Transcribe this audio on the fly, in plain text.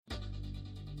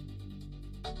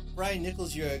Brian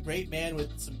Nichols, you're a great man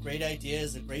with some great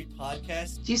ideas, a great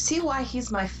podcast. Do you see why he's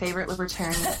my favorite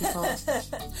libertarian people?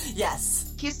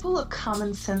 Yes. He's full of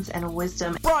common sense and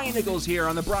wisdom. Brian Nichols here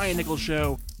on The Brian Nichols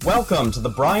Show. Welcome to The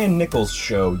Brian Nichols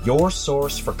Show, your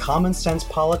source for common sense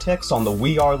politics on the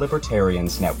We Are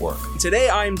Libertarians Network. Today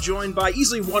I am joined by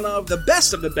easily one of the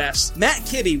best, Matt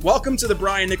Kibbe. Welcome to The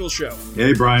Brian Nichols Show.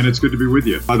 Hey, Brian, it's good to be with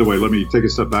you. By the way, let me take a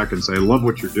step back and say I love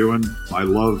what you're doing. I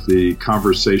love the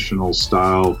conversational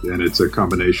style, and it's a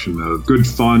combination of good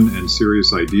fun and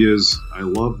serious ideas. I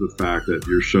love the fact that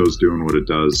your show's doing what it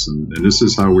does, and this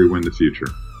is how we win the future.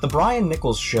 The Brian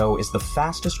Nichols Show is the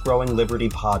fastest-growing liberty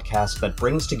podcast that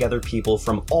brings together people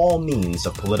from all means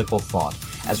of political thought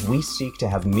as we seek to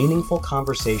have meaningful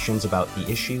conversations about the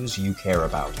issues you care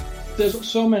about. There's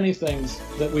so many things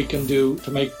that we can do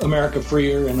to make America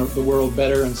freer and the world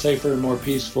better and safer and more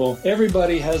peaceful.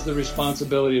 Everybody has the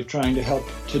responsibility of trying to help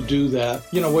to do that.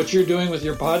 You know, what you're doing with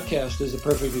your podcast is a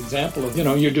perfect example of,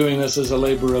 you're doing this as a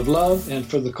labor of love and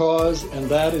for the cause, and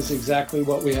that is exactly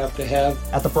what we have to have.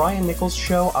 At The Brian Nichols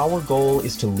Show, our goal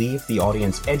is to leave the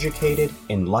audience educated,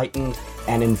 enlightened,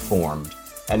 and informed.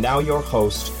 And now your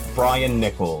host, Brian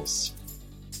Nichols.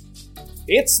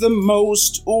 It's the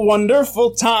most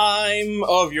wonderful time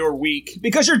of your week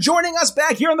because you're joining us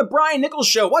back here on The Brian Nichols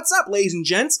Show. What's up, ladies and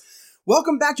gents?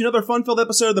 Welcome back to another fun-filled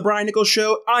episode of The Brian Nichols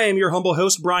Show. I am your humble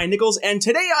host, Brian Nichols, and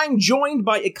today I'm joined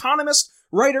by economist,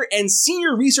 writer, and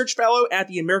senior research fellow at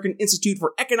the American Institute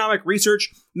for Economic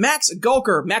Research, Max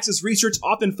Gulker. Max's research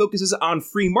often focuses on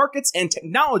free markets and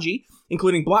technology,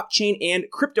 including blockchain and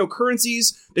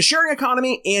cryptocurrencies, the sharing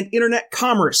economy, and internet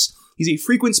commerce. He's a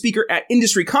frequent speaker at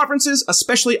industry conferences,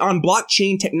 especially on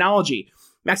blockchain technology.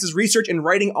 Max's research and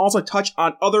writing also touch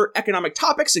on other economic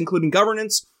topics, including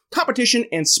governance, competition,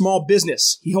 and small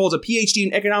business. He holds a PhD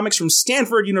in economics from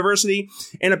Stanford University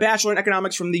and a bachelor in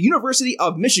economics from the University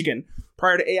of Michigan.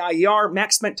 Prior to AIER,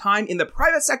 Max spent time in the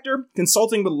private sector,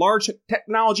 consulting with large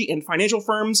technology and financial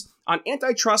firms on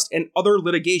antitrust and other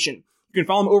litigation. You can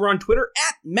follow him over on Twitter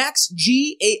at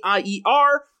MaxGAIER.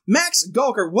 Max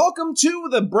Gulker, welcome to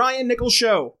the Brian Nichols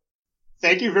Show.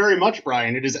 Thank you very much,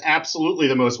 Brian. It is absolutely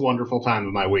the most wonderful time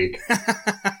of my week.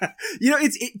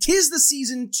 Tis the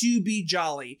season to be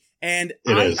jolly, and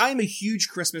I'm a huge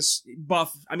Christmas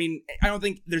buff. I mean, I don't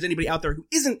think there's anybody out there who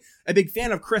isn't a big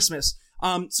fan of Christmas.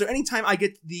 So anytime I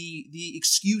get the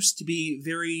excuse to be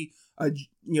very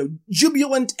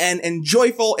jubilant and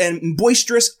joyful and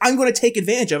boisterous, I'm going to take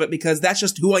advantage of it because that's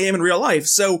just who I am in real life.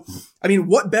 So, I mean,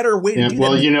 what better way to do that?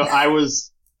 Well, I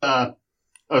was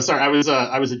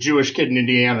a Jewish kid in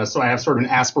Indiana, so I have sort of an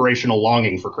aspirational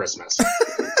longing for Christmas.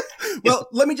 Well,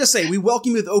 let me just say, we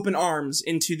welcome you with open arms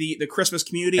into the Christmas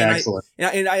community. Excellent.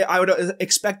 And I would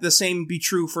expect the same be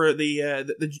true for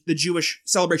the Jewish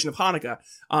celebration of Hanukkah.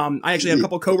 I actually have a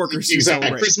couple coworkers who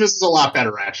celebrate. Christmas is a lot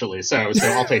better, actually, so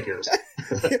I'll take yours.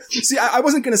 See, I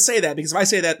wasn't going to say that because if I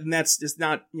say that, then that's just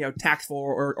not tactful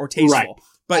or tasteful. Right.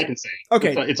 But, I can say it.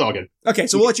 Okay. It's all good. Okay,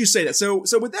 so we'll let you say that. So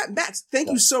with that, Matt, thank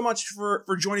you so much for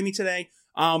joining me today.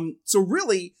 So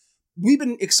really, we've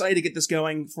been excited to get this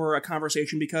going for a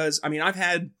conversation because, I mean, I've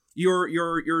had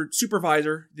your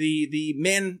supervisor, the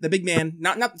big man,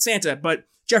 not Santa, but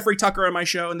Jeffrey Tucker on my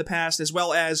show in the past, as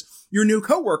well as your new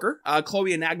coworker,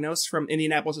 Chloe Anagnos from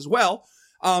Indianapolis as well.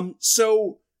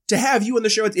 So to have you on the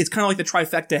show, it's kind of like the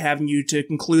trifecta having you to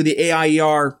conclude the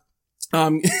AIER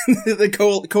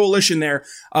the coalition there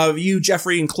of you,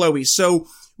 Jeffrey, and Chloe. So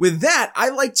with that, I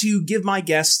like to give my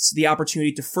guests the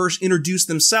opportunity to first introduce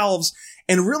themselves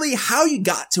and really how you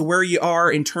got to where you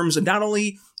are in terms of not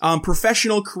only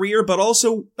professional career, but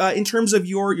also in terms of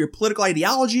your political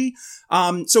ideology.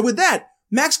 So with that,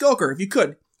 Max Gulker, if you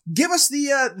could give us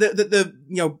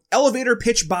the elevator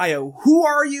pitch bio. Who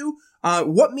are you?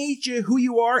 What made you who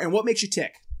you are, and what makes you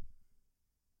tick?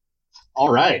 All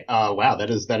right. Wow,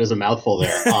 that is a mouthful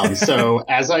there. So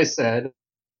as I said,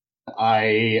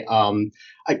 I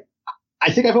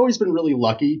think I've always been really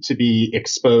lucky to be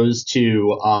exposed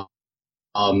to a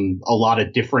lot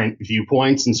of different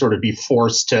viewpoints and sort of be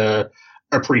forced to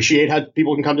appreciate how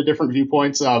people can come to different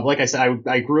viewpoints. Like I said,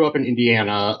 I grew up in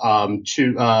Indiana.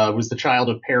 Was the child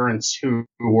of parents who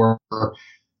were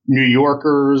New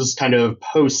Yorkers, kind of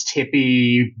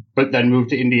post-hippie, but then moved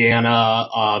to Indiana.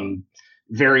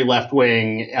 Very left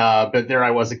wing, but there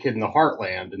I was, a kid in the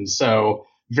heartland. And so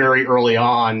very early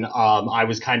on, I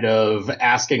was kind of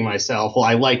asking myself, well,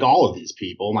 I like all of these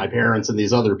people, my parents and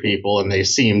these other people, and they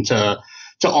seem to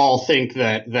all think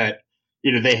that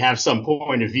they have some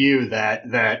point of view that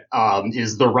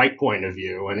is the right point of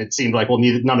view. And it seemed like, well,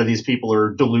 none of these people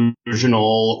are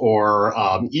delusional or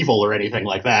evil or anything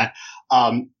like that.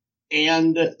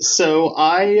 And so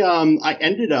I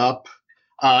ended up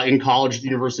in college at the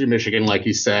University of Michigan, like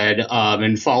you said,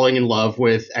 and falling in love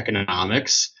with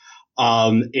economics.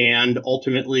 And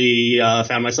ultimately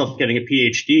found myself getting a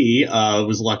PhD.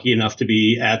 Was lucky enough to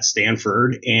be at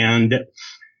Stanford, and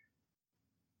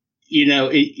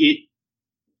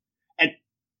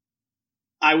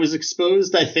I was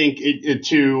exposed, I think,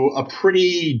 to a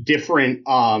pretty different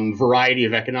variety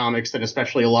of economics than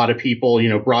especially a lot of people,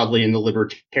 broadly in the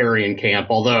libertarian camp,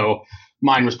 although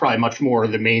mine was probably much more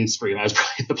the mainstream. I was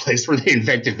probably the place where they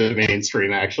invented the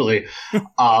mainstream, actually.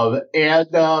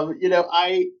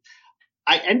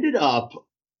 I ended up,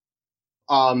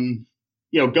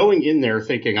 going in there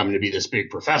thinking I'm going to be this big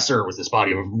professor with this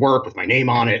body of work with my name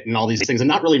on it and all these things, and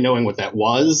not really knowing what that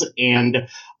was. And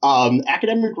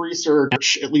academic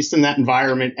research, at least in that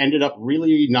environment, ended up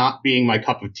really not being my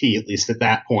cup of tea, at least at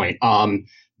that point.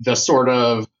 The sort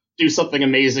of do something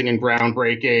amazing and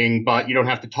groundbreaking, but you don't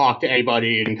have to talk to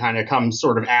anybody and kind of come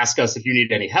sort of ask us if you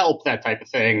need any help, that type of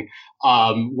thing,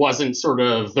 wasn't sort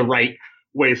of the right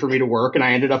way for me to work. And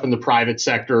I ended up in the private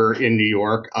sector in New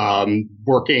York,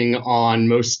 working on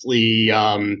mostly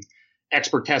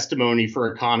expert testimony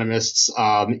for economists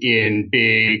in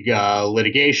big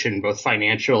litigation, both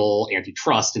financial,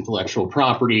 antitrust, intellectual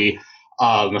property.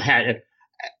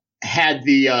 Had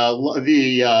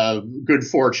the good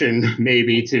fortune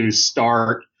maybe to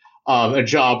start a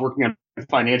job working on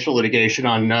financial litigation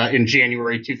in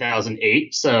January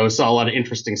 2008. So saw a lot of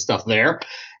interesting stuff there.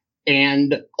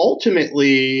 And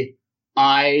ultimately,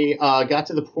 I got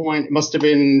to the point, it must have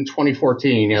been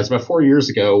 2014, it was about 4 years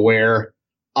ago, where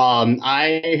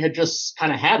I had just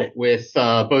kind of had it with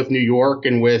both New York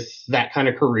and with that kind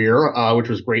of career, which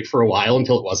was great for a while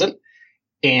until it wasn't.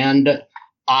 And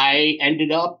I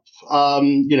ended up,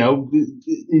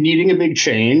 needing a big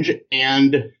change,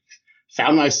 and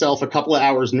found myself a couple of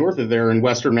hours north of there in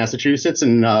western Massachusetts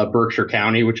in Berkshire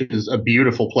County, which is a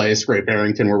beautiful place, Great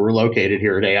Barrington, where we're located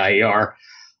here at AIER,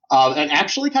 and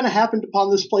actually kind of happened upon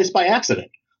this place by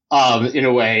accident. In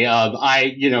a way,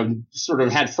 I, sort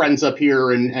of had friends up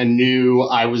here and knew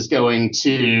I was going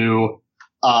to,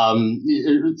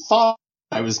 thought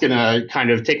I was going to kind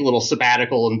of take a little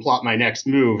sabbatical and plot my next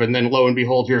move. And then lo and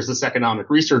behold, here's this economic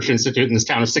research institute in this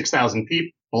town of 6,000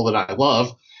 people that I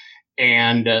love.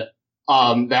 And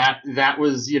that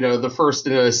was, the first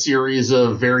in a series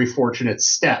of very fortunate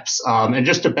steps. And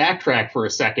just to backtrack for a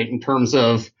second in terms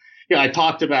of, I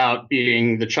talked about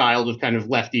being the child of kind of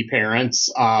lefty parents.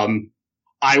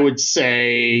 I would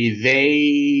say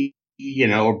they,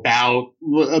 about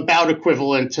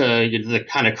equivalent to the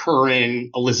kind of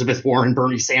current Elizabeth Warren,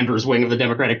 Bernie Sanders wing of the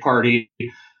Democratic Party.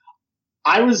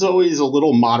 I was always a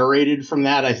little moderated from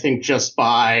that, I think, just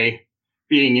by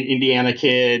being an Indiana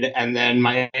kid and then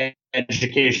my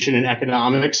education in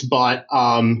economics. But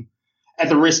at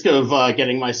the risk of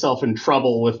getting myself in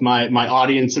trouble with my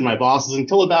audience and my bosses,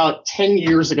 until about 10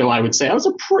 years ago, I would say I was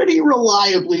a pretty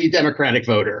reliably Democratic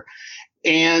voter.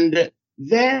 And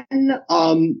then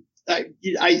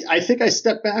I think I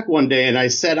stepped back one day and I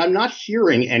said, I'm not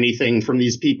hearing anything from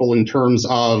these people in terms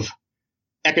of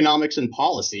economics and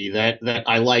policy that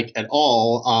I like at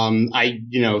all. I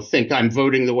think I'm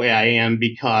voting the way I am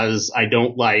because I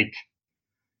don't like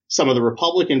some of the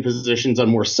Republican positions on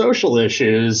more social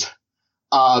issues.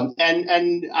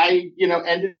 And I,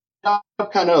 ended up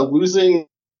kind of losing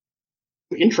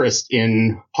interest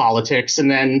in politics and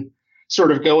then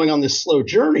sort of going on this slow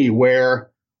journey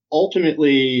where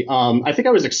ultimately, I think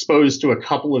I was exposed to a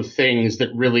couple of things that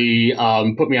really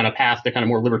put me on a path to kind of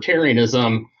more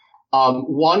libertarianism.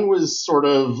 One was sort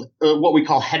of what we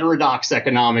call heterodox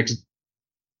economics,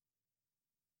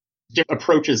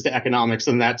 approaches to economics,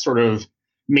 and that sort of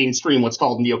mainstream, what's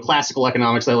called neoclassical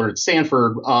economics I learned at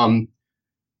Stanford.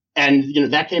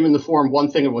 And, that came in the form,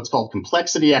 one thing of what's called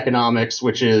complexity economics,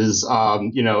 which is,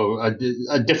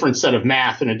 a different set of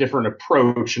math and a different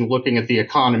approach and looking at the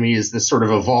economy as this sort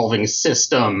of evolving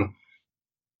system.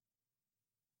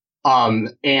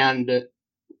 And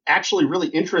actually, really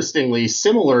interestingly,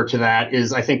 similar to that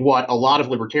is, I think, what a lot of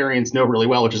libertarians know really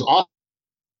well, which is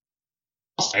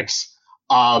economics,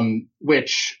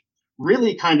 which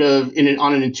really kind of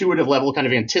on an intuitive level kind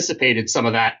of anticipated some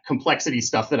of that complexity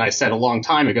stuff that I said a long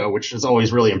time ago, which has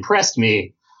always really impressed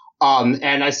me.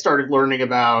 And I started learning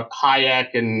about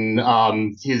Hayek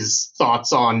and his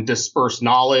thoughts on dispersed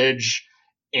knowledge.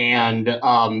 And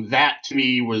that to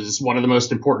me was one of the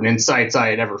most important insights I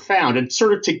had ever found. And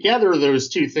sort of together, those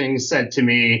two things said to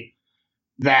me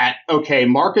that, okay,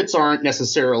 markets aren't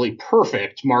necessarily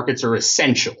perfect. Markets are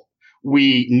essential.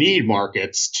 We need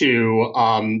markets to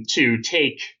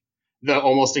take the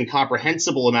almost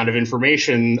incomprehensible amount of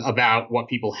information about what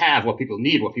people have, what people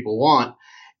need, what people want,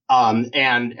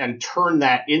 and turn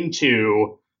that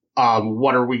into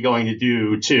what are we going to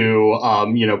do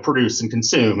to produce and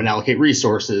consume and allocate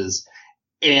resources,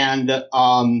 and that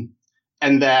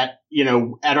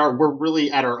we're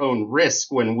really at our own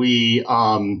risk when we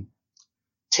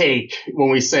say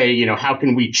how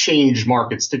can we change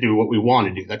markets to do what we want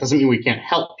to do. That doesn't mean we can't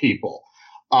help people.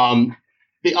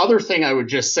 The other thing I would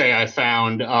just say I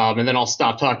found, and then I'll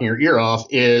stop talking your ear off,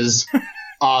 is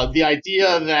the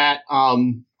idea that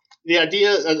I'll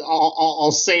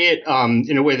say it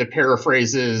in a way that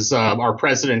paraphrases our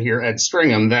president here, Ed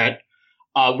Stringham, that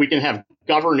we can have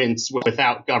governance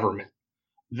without government,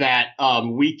 that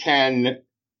we can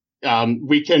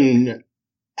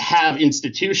have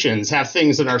institutions, have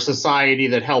things in our society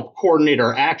that help coordinate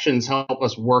our actions, help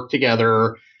us work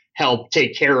together, help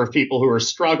take care of people who are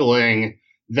struggling,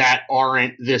 that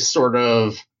aren't this sort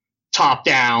of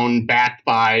top-down, backed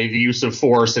by the use of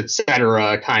force, et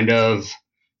cetera, kind of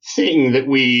thing that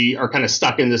we are kind of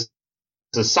stuck in this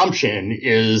assumption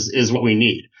is what we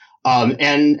need.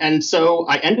 And so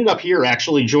I ended up here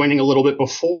actually joining a little bit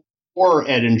before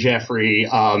Ed and Jeffrey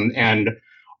and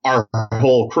our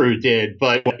whole crew did,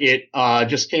 but it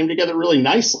just came together really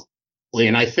nicely.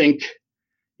 And I think,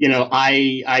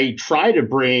 I try to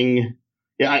bring.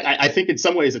 I think in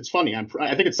some ways it's funny. I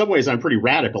think in some ways I'm pretty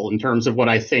radical in terms of what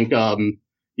I think,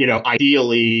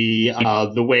 ideally,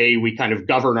 the way we kind of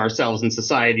govern ourselves in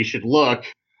society should look.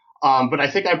 But I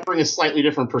think I bring a slightly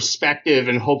different perspective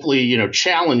and hopefully,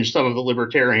 challenge some of the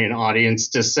libertarian audience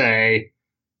to say,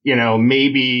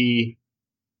 maybe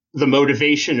the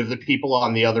motivation of the people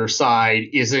on the other side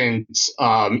isn't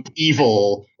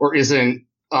evil or isn't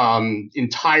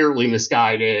entirely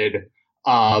misguided.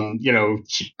 Here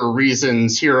are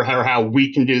reasons, here are how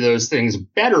we can do those things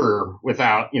better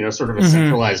without, sort of a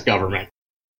centralized government.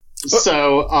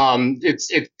 So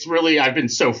it's really, I've been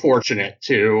so fortunate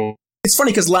to. It's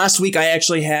funny because last week I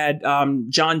actually had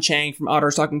John Chang from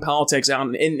Otters Talking Politics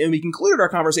out, and we concluded our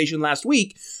conversation last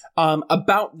week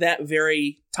about that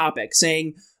very topic,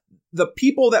 saying the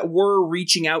people that we're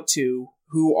reaching out to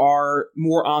who are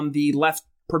more on the left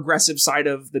progressive side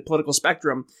of the political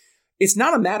spectrum, it's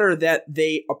not a matter that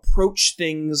they approach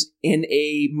things in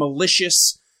a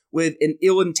malicious, with an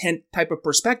ill intent type of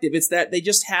perspective. It's that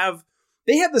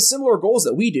they have the similar goals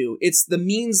that we do. It's the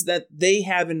means that they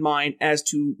have in mind as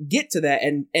to get to that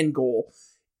end goal.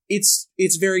 It's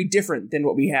very different than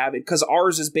what we have, because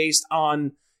ours is based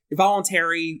on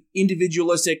voluntary,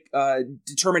 individualistic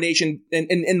determination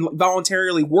and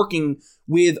voluntarily working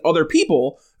with other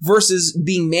people versus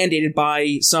being mandated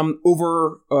by some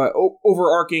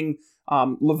overarching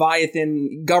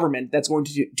Leviathan government that's going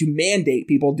to mandate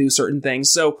people do certain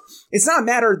things. So it's not a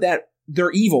matter that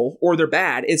they're evil or they're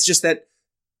bad. It's just that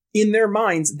in their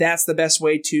minds, that's the best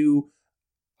way to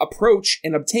approach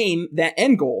and obtain that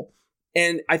end goal.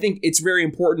 And I think it's very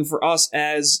important for us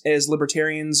as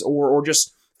libertarians or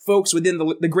just folks within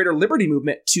the greater liberty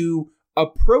movement to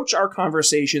approach our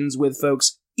conversations with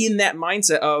folks in that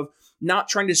mindset of not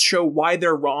trying to show why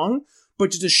they're wrong,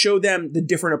 but just to show them the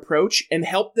different approach and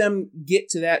help them get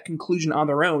to that conclusion on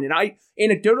their own. And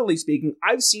anecdotally speaking,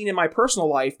 I've seen in my personal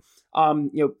life,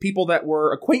 people that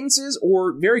were acquaintances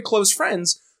or very close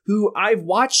friends who I've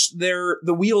watched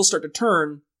the wheels start to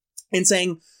turn and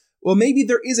saying, well, maybe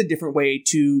there is a different way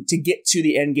to get to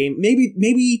the end game.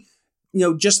 Maybe,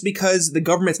 just because the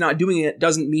government's not doing it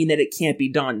doesn't mean that it can't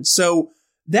be done. So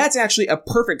that's actually a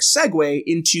perfect segue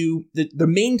into the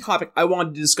main topic I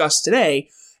wanted to discuss today.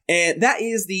 And that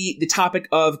is the topic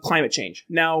of climate change.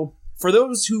 Now, for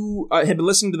those who have been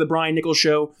listening to the Brian Nichols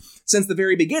Show since the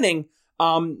very beginning,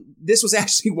 this was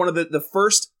actually one of the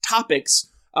first topics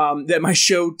that my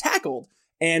show tackled.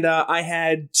 And I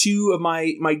had two of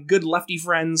my good lefty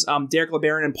friends, Derek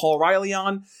LeBaron and Paul Riley,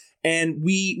 on, and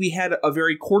we had a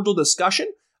very cordial discussion.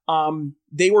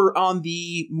 They were on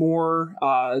the more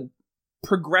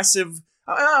progressive.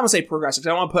 I don't want to say progressive, 'cause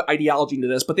I don't want to put ideology into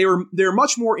this, but they're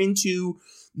much more into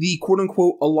the quote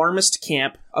unquote alarmist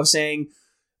camp of saying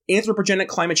anthropogenic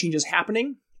climate change is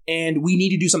happening and we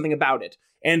need to do something about it.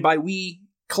 And by we,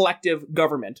 collective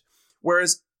government.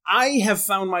 Whereas I have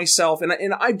found myself,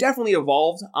 and I've definitely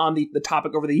evolved on the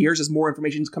topic over the years as more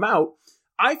information's come out.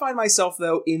 I find myself,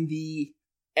 though, in the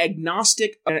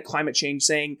agnostic climate change,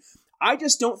 saying, I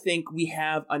just don't think we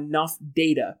have enough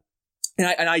data.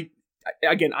 And I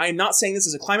am not saying this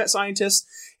as a climate scientist,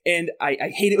 and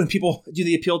I hate it when people do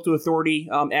the appeal to authority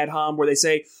ad hom, where they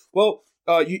say, well,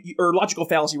 or logical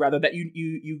fallacy rather, that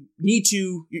you need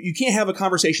to, you can't have a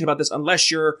conversation about this unless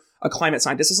you're a climate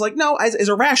scientist. It's like, no, as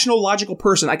a rational, logical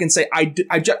person, I can say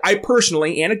I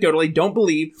personally, anecdotally, don't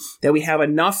believe that we have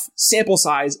enough sample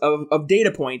size of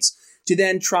data points to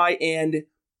then try and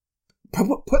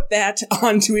put that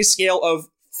onto a scale of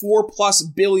 4+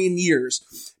 billion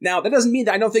years. Now, that doesn't mean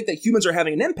that I don't think that humans are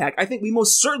having an impact. I think we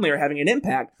most certainly are having an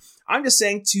impact. I'm just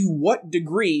saying, to what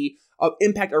degree of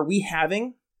impact are we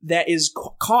having that is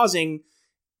causing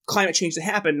climate change to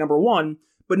happen, number one.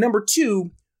 But number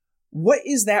two, what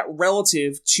is that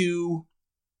relative to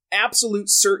absolute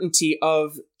certainty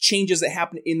of changes that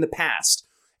happened in the past?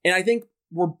 And I think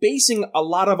we're basing a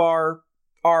lot of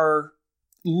our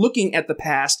looking at the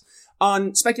past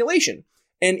on speculation.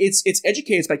 And it's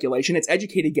educated speculation, it's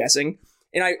educated guessing,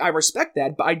 and I respect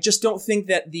that, but I just don't think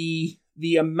that the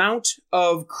amount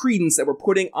of credence that we're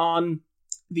putting on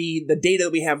the data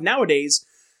that we have nowadays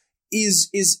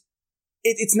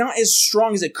it's not as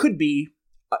strong as it could be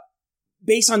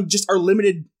based on just our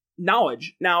limited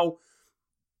knowledge. Now,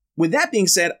 with that being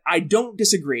said, I don't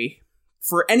disagree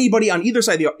for anybody on either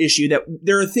side of the issue that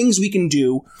there are things we can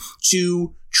do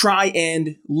to try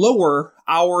and lower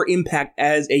our impact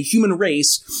as a human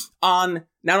race on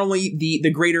not only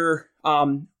the greater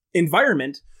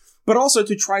environment, but also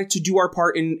to try to do our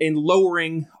part in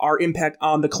lowering our impact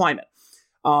on the climate.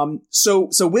 So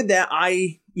with that,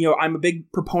 I'm a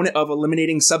big proponent of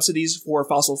eliminating subsidies for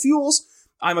fossil fuels.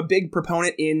 I'm a big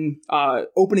proponent in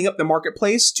opening up the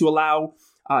marketplace to allow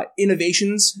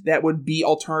innovations that would be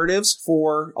alternatives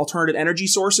for alternative energy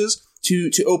sources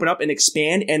to open up and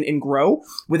expand and grow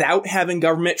without having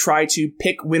government try to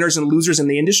pick winners and losers in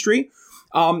the industry.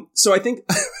 So I think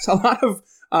a lot of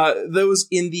those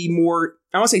in the more,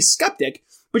 I don't want to say skeptic,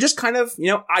 but just kind of,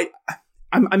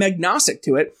 I'm agnostic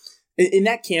to it. In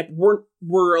that camp,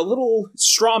 we're a little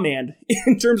strawmanned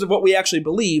in terms of what we actually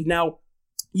believe. Now,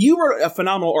 you wrote a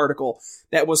phenomenal article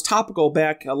that was topical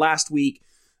back last week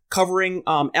covering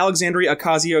Alexandria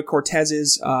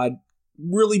Ocasio-Cortez's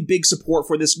really big support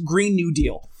for this Green New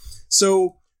Deal.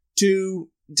 So to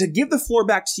give the floor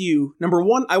back to you, number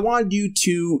one, I wanted you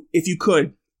to, if you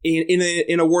could,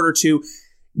 in a word or two,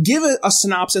 give a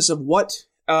synopsis of what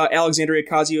Alexandria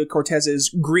Ocasio-Cortez's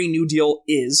Green New Deal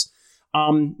is.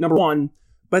 Number one,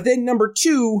 but then number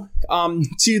two,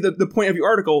 to the point of your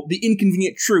article, the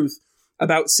inconvenient truth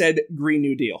about said Green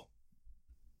New Deal.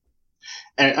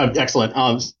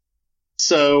 Excellent.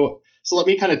 So let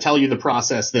me kind of tell you the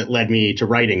process that led me to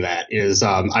writing that. Is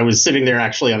I was sitting there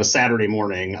actually on a Saturday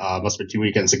morning, must have been 2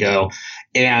 weekends ago,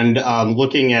 and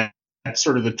looking at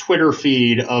sort of the Twitter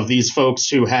feed of these folks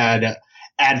who had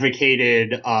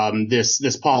advocated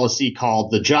this policy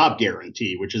called the job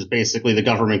guarantee, which is basically the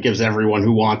government gives everyone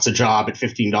who wants a job at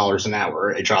 $15 an hour,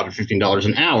 a job at $15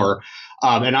 an hour.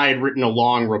 And I had written a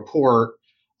long report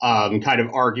kind of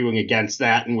arguing against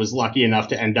that, and was lucky enough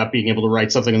to end up being able to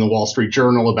write something in the Wall Street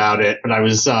Journal about it. But I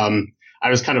was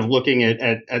kind of looking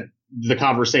at the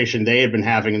conversation they had been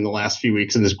having in the last few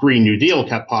weeks, and this Green New Deal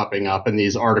kept popping up in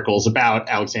these articles about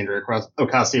Alexandria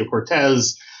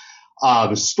Ocasio-Cortez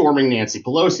storming Nancy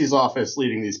Pelosi's office,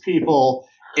 leading these people.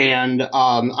 And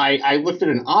I looked at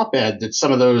an op-ed that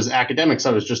some of those academics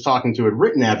I was just talking to had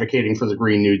written advocating for the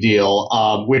Green New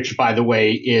Deal, which, by the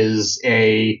way, is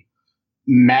a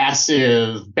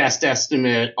massive best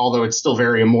estimate, although it's still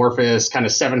very amorphous, kind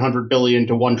of $700 billion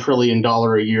to $1 trillion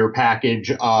a year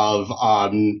package of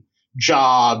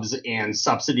jobs and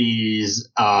subsidies,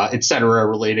 et cetera,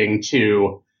 relating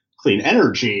to clean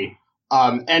energy.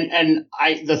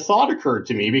 The thought occurred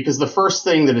to me because the first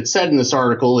thing that it said in this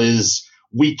article is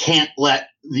we can't let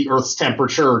the Earth's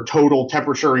total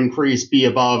temperature increase be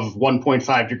above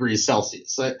 1.5 degrees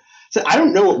Celsius. So I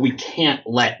don't know what we can't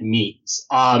let means.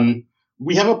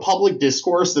 We have a public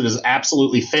discourse that has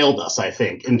absolutely failed us, I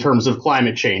think, in terms of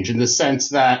climate change, in the sense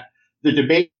that the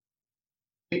debate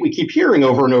we keep hearing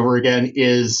over and over again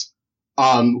is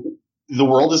the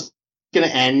world is going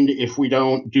to end if we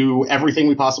don't do everything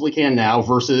we possibly can now,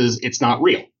 versus it's not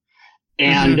real.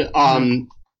 And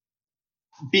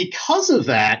because of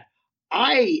that,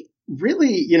 I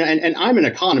really, and I'm an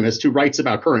economist who writes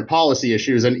about current policy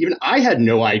issues, and even I had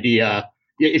no idea,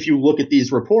 if you look at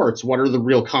these reports, what are the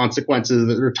real consequences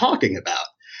that they're talking about.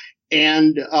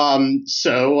 And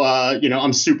so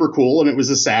I'm super cool, and it was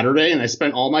a Saturday, and I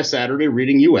spent all my Saturday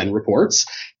reading UN reports,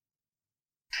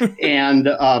 and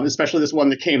especially this one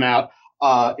that came out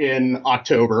in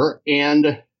October.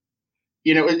 And,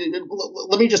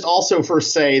 let me just also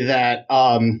first say that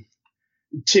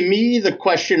to me, the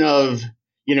question of,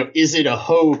 is it a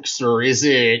hoax or is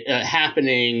it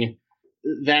happening,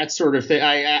 that sort of thing.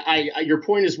 Your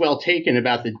point is well taken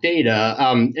about the data.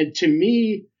 And to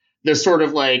me, the sort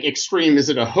of like extreme, is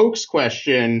it a hoax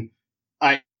question,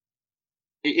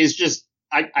 is just,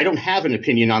 I don't have an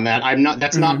opinion on that.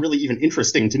 That's not really even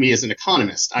interesting to me as an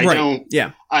economist. I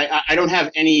don't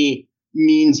have any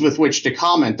means with which to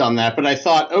comment on that, but I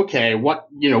thought, okay, what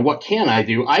can I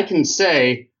do? I can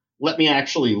say, let me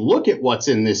actually look at what's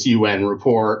in this UN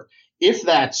report. If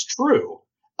that's true,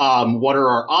 what are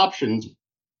our options?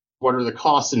 What are the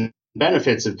costs and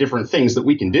benefits of different things that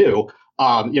we can do?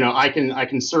 I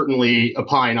can certainly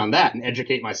opine on that and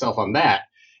educate myself on that.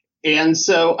 And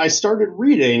so I started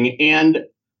reading, and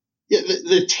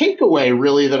the takeaway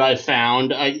really that I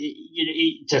found,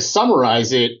 to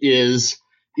summarize it, is,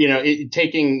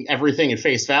 taking everything at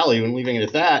face value and leaving it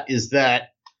at that, is that,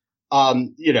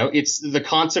 it's the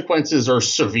consequences are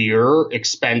severe,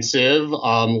 expensive,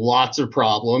 lots of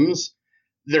problems.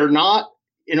 They're not,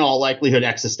 in all likelihood,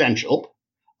 existential.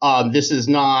 This is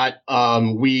not,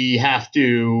 we have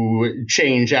to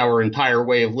change our entire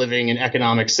way of living and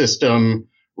economic system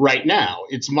right now.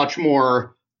 It's much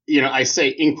more, I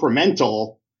say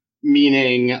incremental,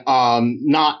 meaning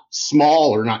not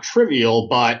small or not trivial,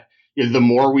 but the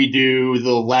more we do,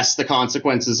 the less the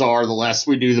consequences are. The less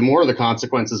we do, the more the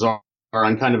consequences are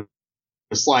on kind of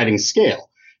a sliding scale.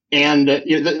 And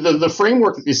the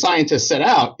framework that the scientists set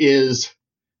out is,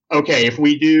 okay, if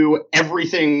we do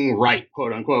everything right,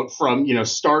 quote unquote, from,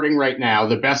 starting right now,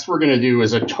 the best we're going to do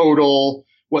is a total,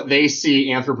 what they see,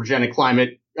 anthropogenic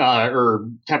climate or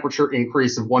temperature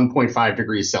increase of 1.5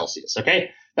 degrees Celsius.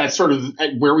 Okay. That's sort of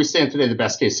where we stand today, the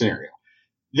best case scenario.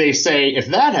 They say if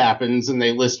that happens, and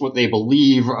they list what they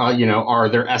believe, are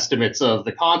their estimates of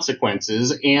the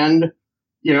consequences. And,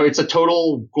 it's a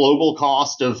total global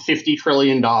cost of $50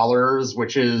 trillion,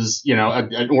 which is,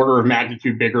 an order of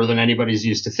magnitude bigger than anybody's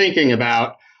used to thinking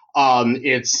about.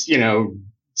 It's,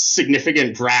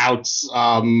 significant droughts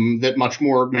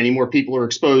that many more people are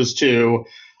exposed to,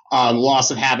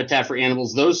 loss of habitat for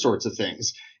animals, those sorts of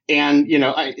things. And,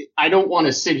 I don't want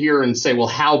to sit here and say, well,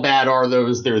 how bad are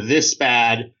those? They're this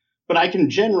bad. But I can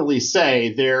generally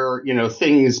say they're,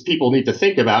 things people need to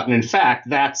think about. And in fact,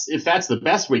 if that's the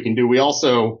best we can do, we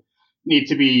also need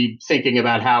to be thinking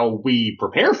about how we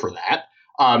prepare for that,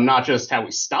 not just how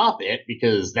we stop it,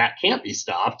 because that can't be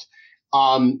stopped.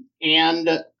 And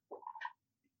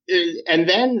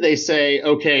then they say,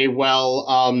 okay,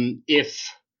 well, if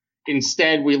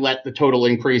instead we let the total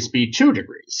increase be 2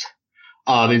 degrees.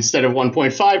 Instead of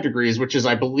 1.5 degrees, which is,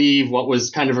 I believe, what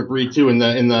was kind of agreed to in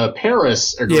the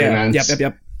Paris agreement.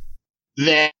 Yep.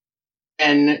 Then,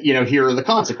 here are the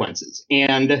consequences.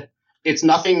 And it's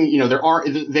nothing,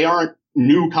 they aren't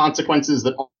new consequences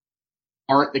that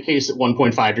aren't the case at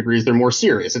 1.5 degrees. They're more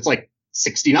serious. It's like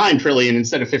 69 trillion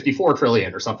instead of 54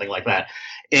 trillion or something like that.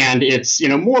 And it's,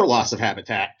 more loss of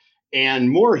habitat and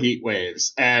more heat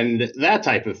waves and that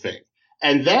type of thing.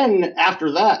 And then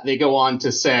after that, they go on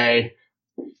to say,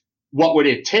 what would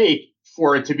it take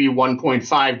for it to be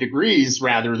 1.5 degrees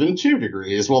rather than 2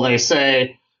 degrees? Well, they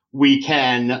say we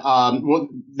can,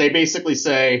 they basically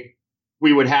say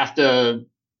we would have to,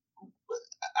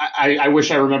 I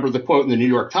wish I remember the quote in the New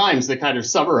York Times that kind of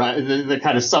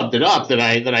subbed it up that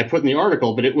I put in the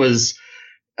article, but it was,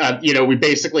 we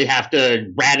basically have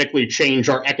to radically change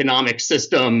our economic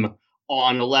system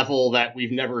on a level that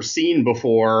we've never seen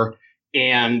before.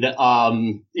 And,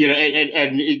 and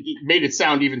it made it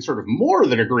sound even sort of more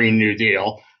than a Green New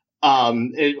Deal.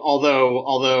 Although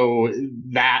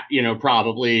that,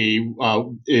 probably,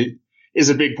 it is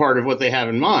a big part of what they have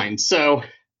in mind. So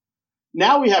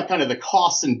now we have kind of the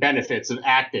costs and benefits of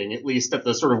acting, at least at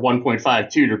the sort of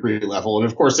 1.52 degree level. And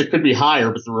of course it could be higher,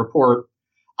 but the report,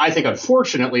 I think,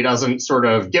 unfortunately doesn't sort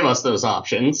of give us those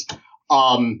options.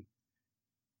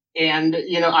 And,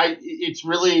 it's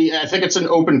really, I think it's an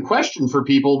open question for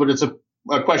people, but it's a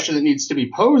question that needs to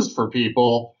be posed for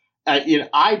people.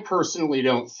 I personally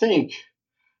don't think,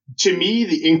 to me,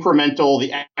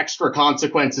 the extra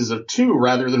consequences of 2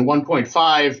 rather than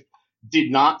 1.5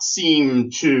 did not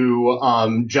seem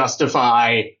to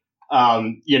justify,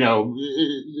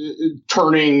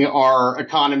 turning our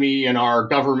economy and our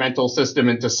governmental system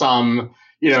into some,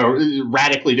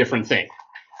 radically different thing.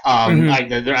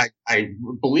 I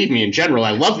believe me, in general,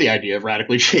 I love the idea of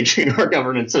radically changing our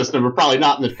governance system, but probably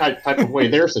not in the type of way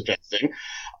they're suggesting.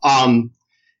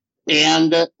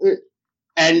 And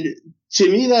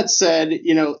to me, that said,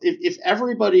 if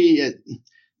everybody,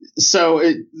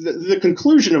 the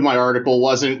conclusion of my article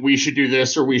wasn't we should do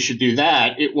this or we should do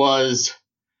that. It was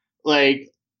like,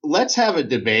 let's have a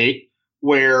debate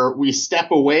where we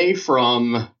step away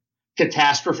from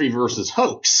catastrophe versus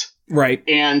hoax. Right.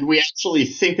 And we actually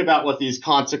think about what these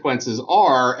consequences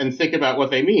are and think about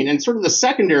what they mean. And sort of the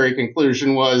secondary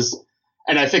conclusion was,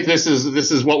 and I think this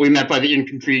is what we meant by the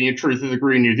inconvenient truth of the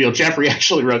Green New Deal. Jeffrey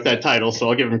actually wrote that title, so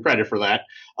I'll give him credit for that,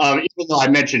 even though I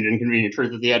mentioned inconvenient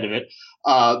truth at the end of it.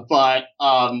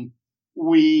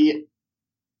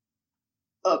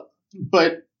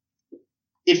 But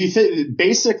if you think,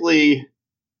 basically,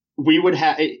 we would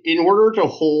have, in order to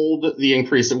hold the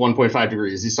increase at 1.5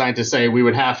 degrees, these scientists say we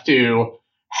would have to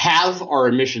have our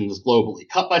emissions globally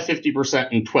cut by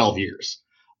 50% in 12 years.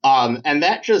 And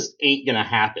that just ain't going to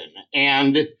happen.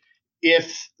 And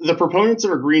if the proponents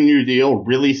of a Green New Deal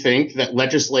really think that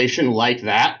legislation like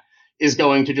that is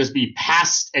going to just be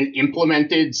passed and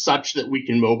implemented such that we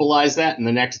can mobilize that in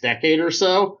the next decade or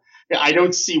so, I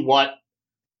don't see what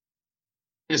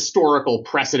historical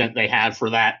precedent they have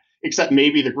for that, except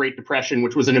maybe the Great Depression,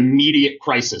 which was an immediate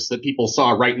crisis that people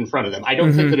saw right in front of them. I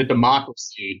don't think that a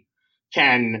democracy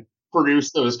can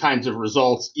produce those kinds of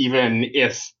results, even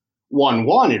if one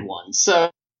wanted one.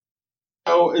 So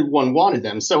one wanted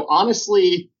them. So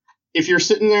honestly, if you're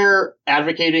sitting there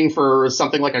advocating for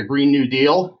something like a Green New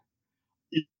Deal,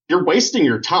 you're wasting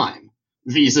your time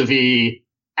vis-a-vis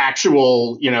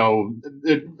actual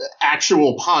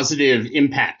positive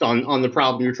impact on the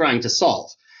problem you're trying to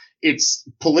solve. It's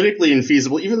politically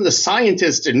infeasible. Even the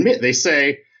scientists admit, they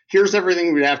say, here's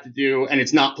everything we have to do, and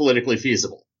it's not politically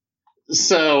feasible.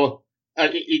 So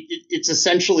it's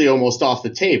essentially almost off the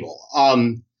table.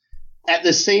 At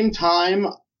the same time,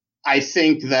 I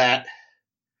think that,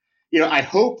 I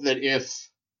hope that if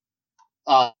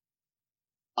the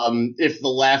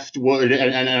left would,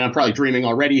 and I'm probably dreaming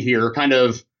already here, kind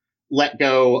of let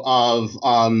go of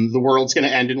the world's going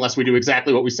to end unless we do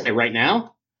exactly what we say right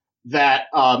now, that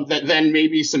then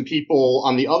maybe some people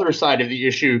on the other side of the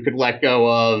issue could let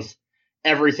go of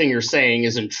everything you're saying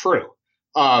isn't true.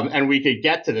 And we could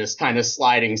get to this kind of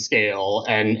sliding scale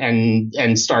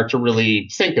and start to really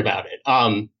think about it.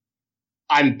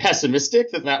 I'm pessimistic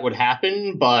that would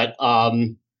happen, but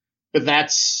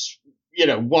that's,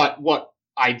 what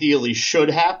ideally should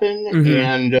happen. Mm-hmm.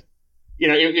 And,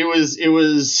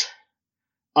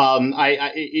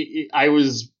 I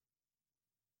was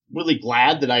really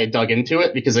glad that I had dug into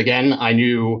it because, again, I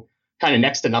knew kind of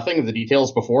next to nothing of the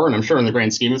details before. And I'm sure in the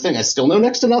grand scheme of things, I still know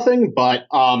next to nothing, but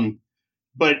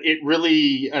it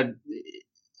really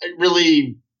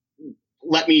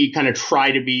let me kind of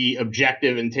try to be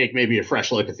objective and take maybe a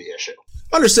fresh look at the issue.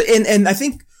 Understood. And I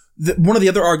think one of the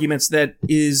other arguments that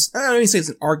is, I don't even say it's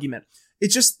an argument.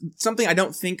 It's just something I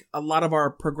don't think a lot of our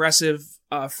progressive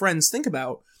friends think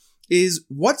about is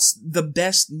what's the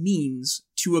best means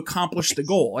to accomplish the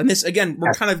goal. And this, again,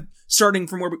 we're kind of starting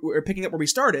from where we're picking up where we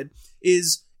started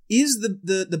is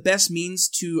the best means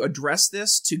to address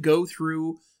this, to go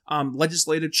through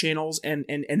legislative channels and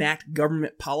enact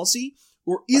government policy?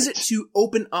 Or is it to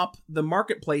open up the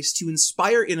marketplace to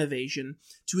inspire innovation,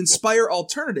 to inspire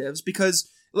alternatives? Because,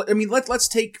 I mean, let's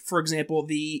take, for example,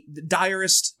 the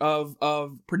direst of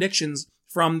predictions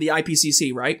from the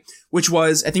IPCC, right? Which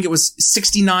was, I think it was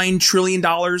 $69 trillion.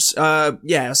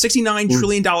 $69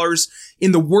 trillion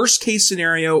in the worst case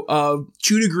scenario of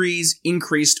 2 degrees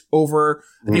increased over,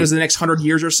 I think it was the next 100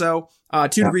 years or so,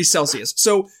 2 degrees Celsius.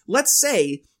 So let's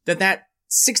say that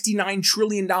 $69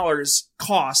 trillion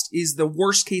cost is the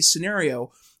worst case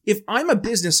scenario. If I'm a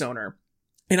business owner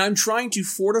and I'm trying to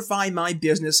fortify my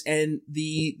business and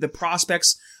the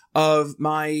prospects of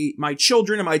my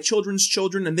children and my children's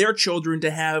children and their children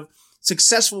to have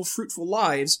successful, fruitful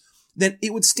lives, then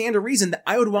it would stand to reason that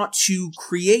I would want to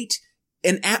create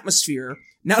an atmosphere.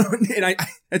 Now, and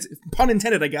it's pun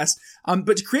intended, I guess,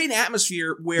 but to create an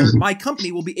atmosphere where my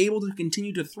company will be able to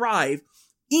continue to thrive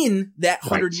in that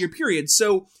 100-year period.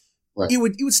 So it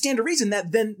would stand to reason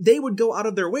that then they would go out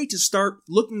of their way to start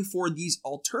looking for these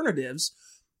alternatives.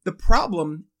 The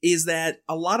problem is that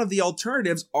a lot of the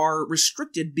alternatives are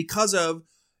restricted because of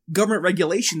government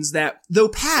regulations that, though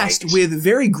passed with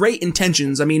very great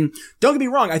intentions, I mean, don't get me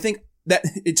wrong, I think that,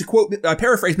 to quote,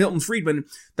 paraphrase Milton Friedman,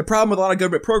 the problem with a lot of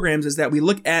government programs is that we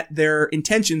look at their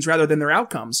intentions rather than their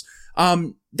outcomes.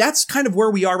 That's kind of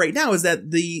where we are right now, is that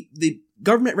the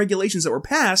government regulations that were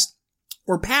passed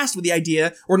with the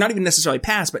idea, or not even necessarily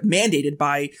passed, but mandated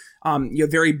by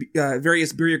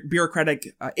various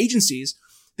bureaucratic agencies.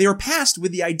 They were passed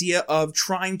with the idea of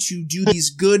trying to do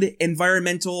these good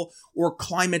environmental or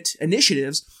climate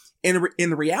initiatives. And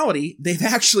in the reality, they've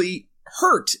actually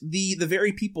hurt the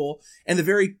very people and the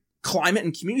very climate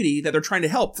and community that they're trying to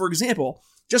help. For example,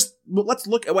 let's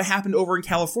look at what happened over in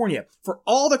California. For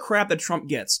all the crap that Trump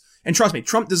gets, and trust me,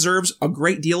 Trump deserves a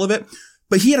great deal of it,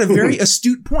 but he had a very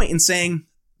astute point in saying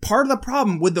part of the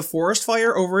problem with the forest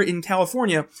fire over in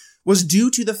California was due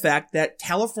to the fact that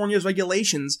California's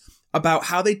regulations about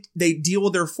how they deal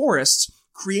with their forests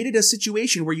created a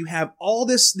situation where you have all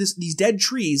these dead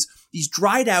trees, these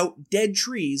dried out dead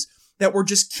trees that were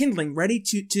just kindling, ready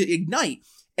to ignite.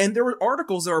 And there were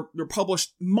articles that were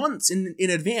published months in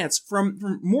advance from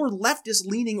more leftist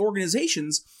leaning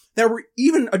organizations that were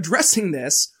even addressing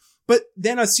this. But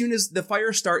then as soon as the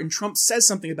fires start and Trump says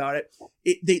something about it,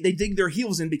 they dig their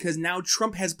heels in because now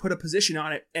Trump has put a position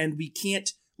on it and we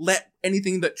can't let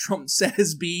anything that Trump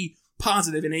says be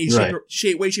positive in any way,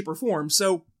 shape, or form.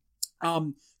 So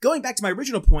going back to my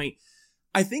original point,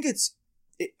 I think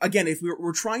again, if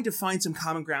we're trying to find some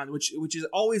common ground, which is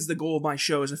always the goal of my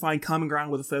show, is to find common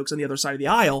ground with the folks on the other side of the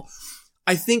aisle.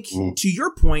 I think to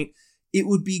your point, it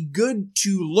would be good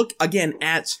to look again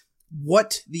at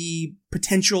what the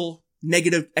potential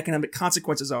negative economic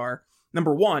consequences are,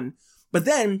 number one, but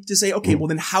then to say, okay, well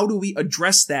then how do we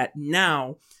address that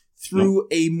now through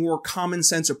a more common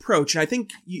sense approach? And I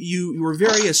think you were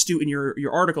very astute in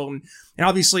your article, and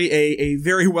obviously a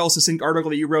very well succinct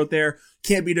article that you wrote there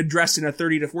can't be addressed in a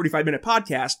 30 to 45 minute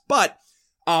podcast, but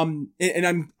and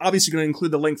I'm obviously going to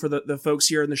include the link for the folks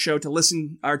here in the show to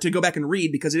listen or to go back and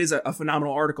read because it is a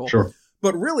phenomenal article. Sure.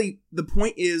 But really, the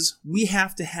point is we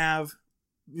have to have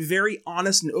very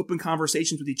honest and open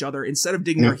conversations with each other instead of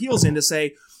digging our heels in to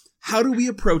say, how do we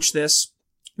approach this?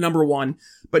 Number one.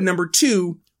 But number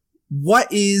two,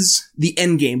 what is the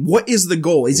end game? What is the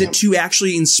goal? Is it to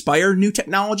actually inspire new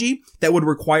technology that would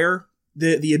require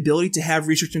the ability to have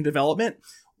research and development?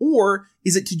 Or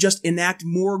is it to just enact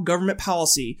more government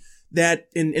policy that,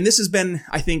 and this has been,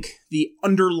 I think, the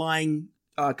underlying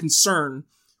concern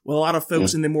with a lot of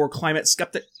folks in the more climate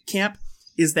skeptic camp,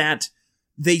 is that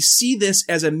they see this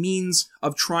as a means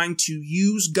of trying to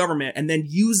use government and then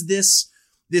use this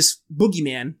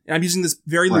boogeyman, and I'm using this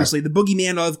very loosely, the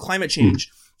boogeyman of climate change,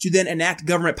 to then enact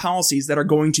government policies that are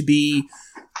going to be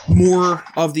more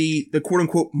of the quote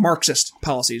unquote Marxist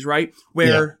policies, right?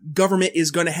 Where government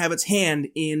is going to have its hand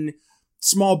in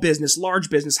small business, large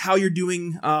business, how you're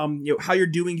doing, how you're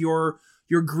doing your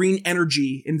green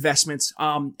energy investments.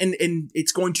 And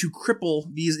it's going to cripple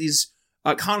these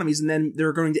economies. And then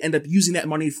they're going to end up using that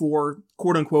money for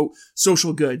quote unquote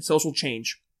social good, social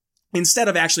change, instead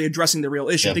of actually addressing the real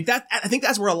issue. I think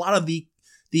that's where a lot of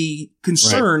the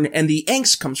concern and the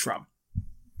angst comes from.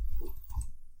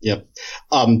 Yep.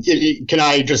 Can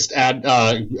I just add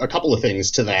a couple of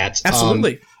things to that?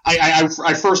 Absolutely.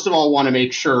 I first of all want to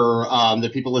make sure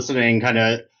that people listening kind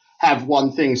of have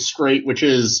one thing straight, which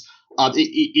is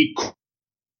it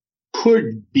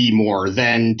could be more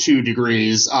than 2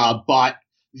 degrees, but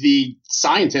the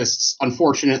scientists,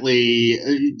 unfortunately,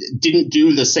 didn't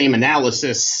do the same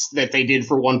analysis that they did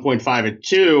for 1.5 at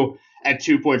 2 at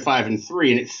 2.5 and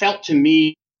 3. And it felt to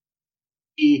me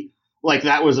like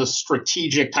that was a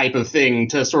strategic type of thing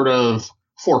to sort of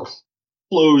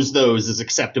foreclose those as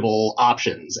acceptable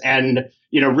options. And,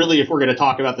 really, if we're going to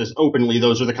talk about this openly,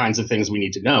 those are the kinds of things we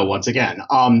need to know. Once again,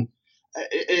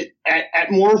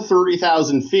 at more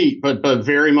 30,000 feet, but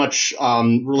very much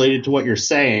related to what you're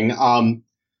saying,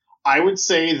 I would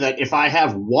say that if I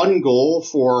have one goal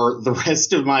for the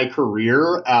rest of my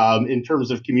career in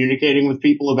terms of communicating with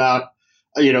people about,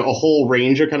 a whole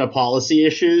range of kind of policy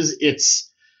issues,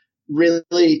 it's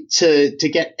really to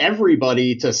get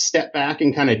everybody to step back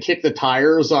and kind of kick the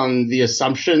tires on the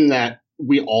assumption that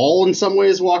we all in some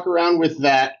ways walk around with,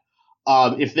 that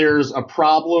if there's a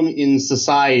problem in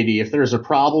society, if there's a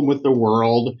problem with the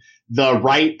world, the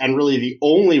right and really the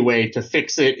only way to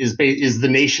fix it is the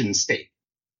nation state,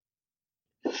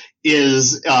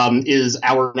 is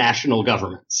our national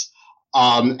governments.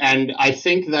 And I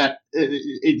think that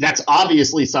that's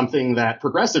obviously something that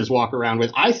progressives walk around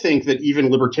with. I think that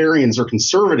even libertarians or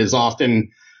conservatives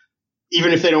often,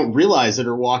 even if they don't realize it,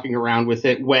 are walking around with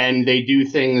it when they do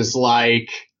things like,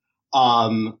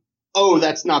 oh,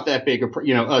 that's not that big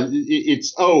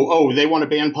it's they want to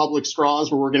ban public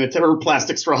straws, where we're going to or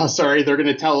plastic straws. Sorry, we're going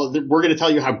to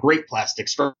tell you how great plastic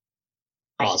straws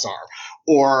are,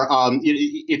 or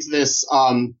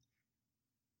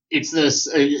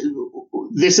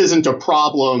this isn't a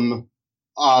problem,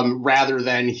 rather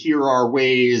than here are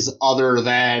ways other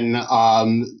than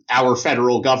our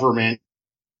federal government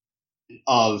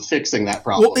of fixing that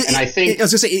problem. Well, I think I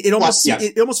was gonna say it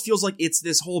almost feels like it's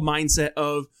this whole mindset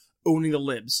of owning the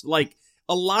libs. Like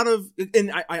a lot of,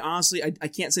 and I honestly I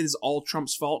can't say this is all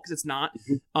Trump's fault because it's not.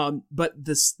 But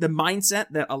the mindset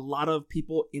that a lot of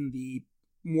people in the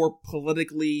more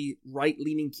politically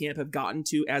right-leaning camp have gotten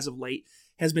to as of late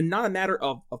has been not a matter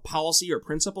of policy or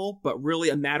principle, but really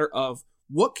a matter of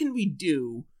what can we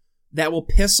do that will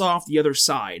piss off the other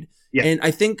side. Yeah. And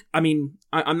I think, I mean,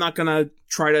 I'm not going to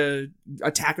try to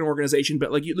attack an organization,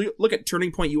 but like you look at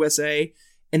Turning Point USA,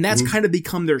 and that's kind of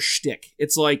become their shtick.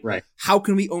 It's like, how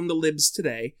can we own the libs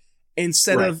today?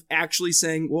 Instead of actually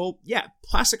saying, well, yeah,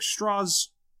 plastic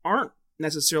straws aren't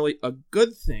necessarily a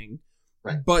good thing,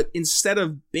 but instead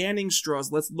of banning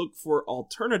straws, let's look for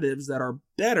alternatives that are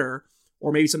better,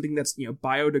 or maybe something that's, you know,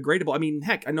 biodegradable. I mean,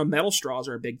 heck, I know metal straws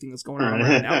are a big thing that's going on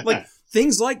right now. Like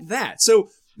things like that. So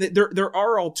there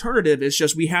are alternatives. It's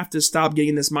just we have to stop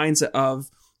getting this mindset of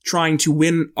trying to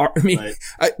win.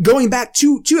 Going back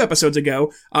two episodes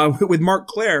ago with Mark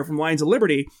Clare from Lions of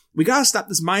Liberty, we got to stop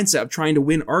this mindset of trying to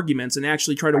win arguments and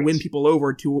actually try to win people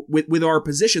over to with our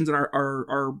positions and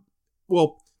our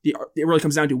it really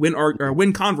comes down to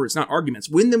win converts, not arguments.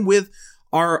 Win them with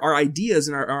our ideas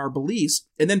and our beliefs,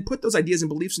 and then put those ideas and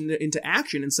beliefs into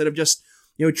action instead of just,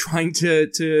 you know, trying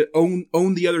to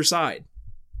own the other side.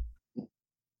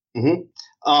 Mm-hmm.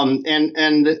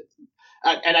 And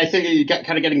I think you get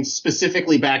kind of getting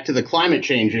specifically back to the climate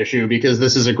change issue, because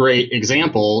this is a great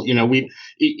example. You know,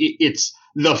 it's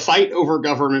the fight over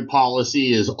government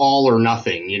policy is all or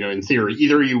nothing. You know, in theory,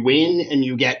 either you win and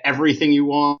you get everything you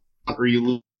want, or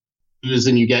you lose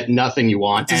and you get nothing you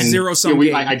want. It's a zero-sum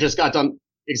game. I just got done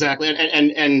exactly,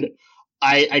 and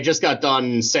I just got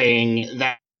done saying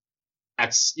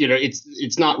that's, you know,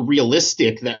 it's not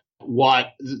realistic that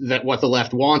what the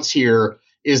left wants here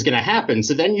is going to happen.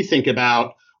 So then you think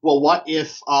about, well, what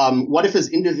if as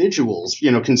individuals,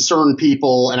 you know, concerned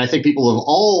people, and I think people of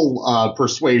all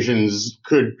persuasions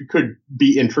could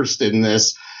be interested in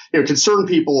this, you know, concerned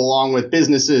people along with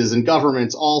businesses and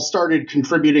governments all started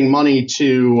contributing money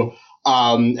to,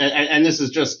 and this is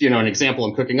just, you know, an example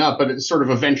I'm cooking up, but it's sort of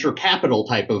a venture capital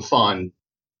type of fund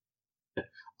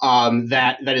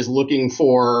that is looking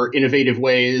for innovative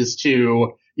ways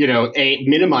to, you know,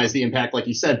 minimize the impact, like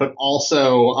you said, but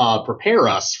also prepare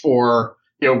us for,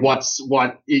 you know,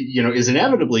 what you know is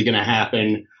inevitably going to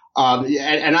happen.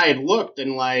 And I had looked,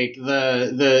 and like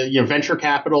the you know, venture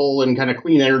capital and kind of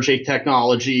clean energy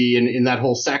technology in that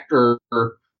whole sector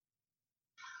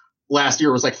last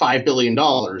year was like $5 billion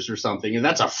or something, and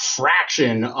that's a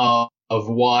fraction of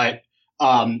what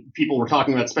people were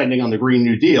talking about spending on the Green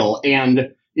New Deal.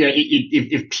 And yeah,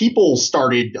 if people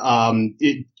started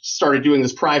doing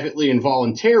this privately and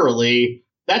voluntarily,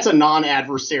 that's a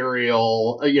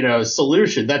non-adversarial, you know,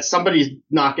 solution. That's somebody's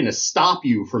not going to stop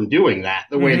you from doing that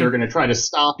the way they're going to try to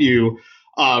stop you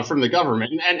from the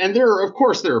government. And there are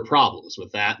problems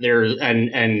with that. There's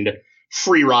and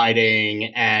free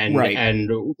riding and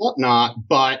whatnot.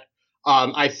 But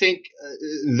I think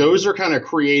those are kind of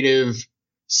creative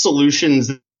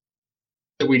solutions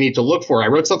that we need to look for. I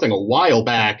wrote something a while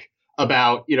back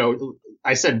about, you know,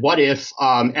 I said, what if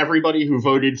everybody who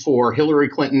voted for Hillary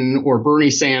Clinton or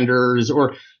Bernie Sanders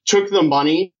or took the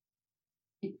money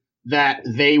that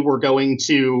they were going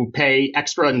to pay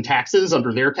extra in taxes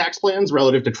under their tax plans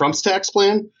relative to Trump's tax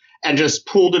plan and just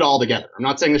pooled it all together? I'm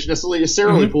not saying they should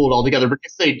necessarily pool it all together, but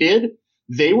if they did,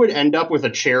 they would end up with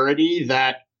a charity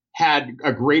that had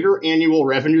a greater annual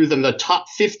revenue than the top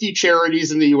 50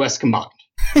 charities in the U.S. combined.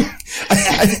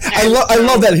 I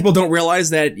love that people don't realize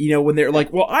that, you know, when they're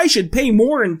like, well, I should pay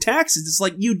more in taxes. It's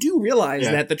like, you do realize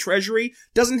that the Treasury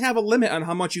doesn't have a limit on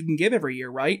how much you can give every year,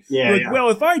 right? Yeah. Like, well,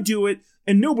 if I do it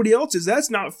and nobody else is,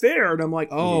 that's not fair. And I'm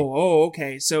like,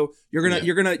 okay. So you're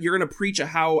gonna preach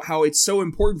how it's so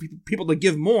important for people to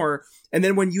give more, and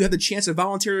then when you have the chance to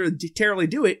voluntarily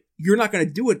do it, you're not going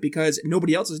to do it because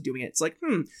nobody else is doing it. It's like,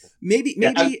 maybe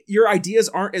your ideas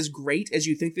aren't as great as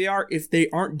you think they are if they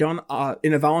aren't done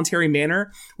in a voluntary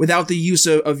manner without the use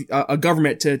of a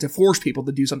government to force people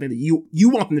to do something that you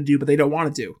want them to do, but they don't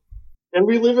want to do. And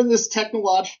we live in this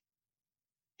technological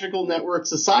network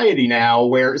society now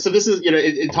where, so this is, you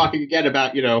know, talking again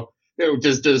about, you know,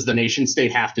 does the nation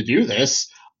state have to do this?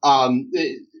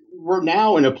 We're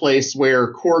now in a place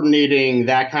where coordinating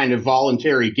that kind of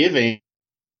voluntary giving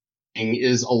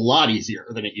is a lot easier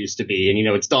than it used to be. And, you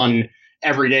know, it's done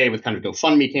every day with kind of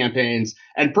GoFundMe campaigns.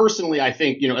 And personally, I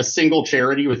think, you know, a single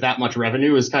charity with that much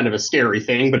revenue is kind of a scary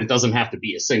thing, but it doesn't have to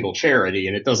be a single charity,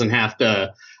 and it doesn't have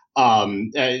to,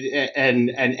 and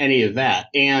any of that.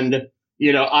 And,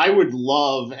 you know, I would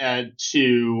love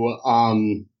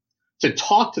to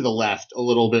talk to the left a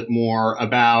little bit more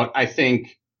about, I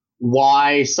think,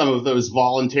 why some of those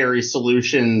voluntary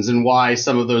solutions and why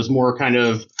some of those more kind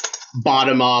of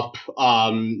bottom-up,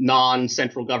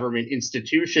 non-central government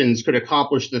institutions could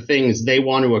accomplish the things they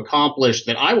want to accomplish,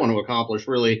 that I want to accomplish,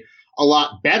 really a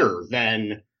lot better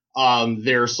than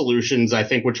their solutions, I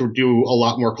think, which would do a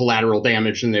lot more collateral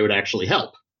damage than they would actually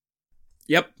help.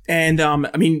 Yep. And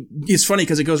I mean, it's funny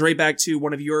because it goes right back to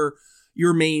one of your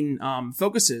main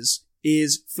focuses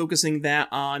is focusing that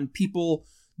on people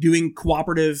doing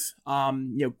cooperative,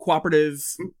 cooperative,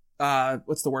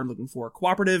 what's the word I'm looking for?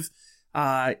 Cooperative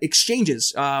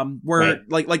exchanges, where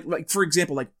like for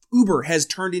example, like Uber has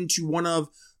turned into one of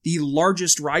the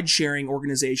largest ride sharing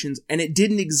organizations, and it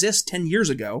didn't exist 10 years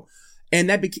ago. And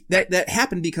that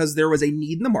happened because there was a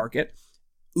need in the market.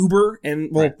 Uber and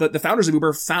the founders of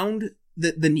Uber found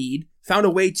the need, found a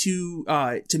way to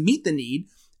meet the need,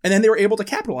 and then they were able to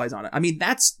capitalize on it. I mean,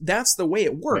 that's the way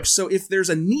it works. Right. So if there's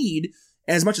a need,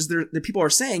 as much as the people are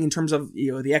saying in terms of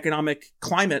the economic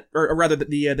climate, or rather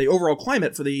the overall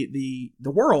climate for the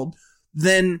world,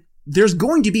 then there's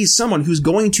going to be someone who's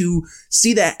going to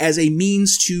see that as a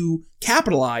means to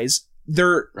capitalize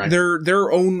their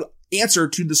own answer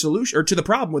to the solution or to the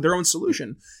problem with their own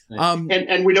solution.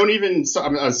 And we don't even,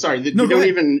 I'm sorry, we don't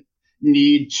even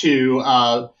need to,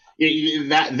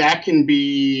 that can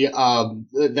be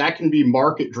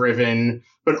market driven,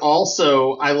 but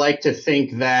also I like to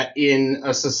think that in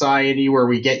a society where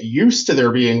we get used to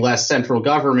there being less central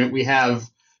government, we have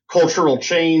cultural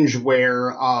change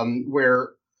where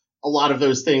a lot of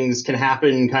those things can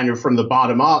happen kind of from the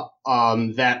bottom up,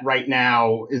 that right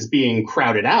now is being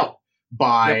crowded out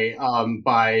by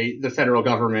the federal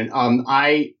government.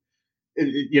 I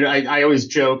always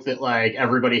joke that like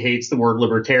everybody hates the word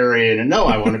libertarian, and no,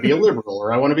 I want to be a liberal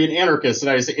or I want to be an anarchist. And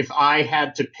I say, if I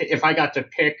got to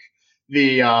pick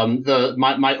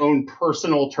my own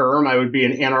personal term, I would be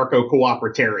an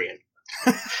anarcho-cooperatarian.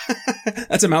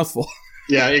 That's a mouthful.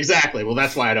 Yeah, exactly. Well,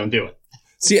 that's why I don't do it.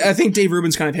 See, I think Dave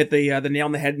Rubin's kind of hit the nail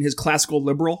on the head in his classical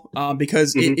liberal,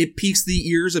 because it piques the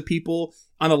ears of people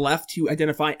on the left who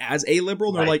identify as a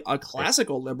liberal. They're like, a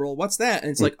classical liberal? What's that?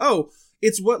 And it's like, oh,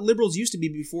 it's what liberals used to be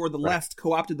before the left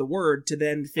co-opted the word to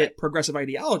then fit progressive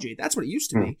ideology. That's what it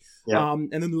used to be. Yeah.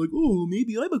 And then they're like, oh,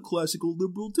 maybe I'm a classical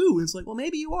liberal too. And it's like, well,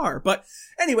 maybe you are. But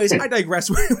anyways, I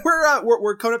digress.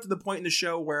 We're coming up to the point in the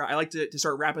show where I like to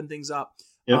start wrapping things up.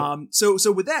 Yep.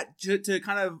 So with that, to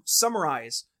kind of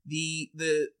summarize the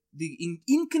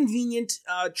inconvenient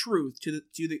truth to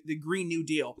the Green New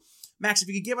Deal, Max, if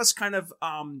you could give us kind of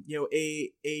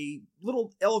a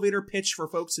little elevator pitch for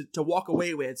folks to walk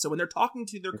away with, so when they're talking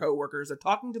to their coworkers, they're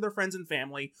talking to their friends and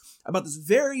family about this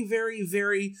very, very,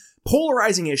 very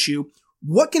polarizing issue,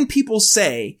 what can people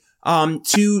say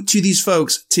to these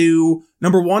folks to,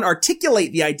 number one,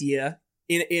 articulate the idea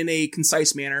in a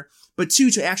concise manner, but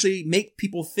two, to actually make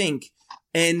people think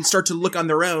and start to look on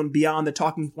their own beyond the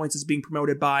talking points that's being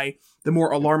promoted by the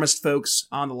more alarmist folks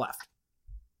on the left?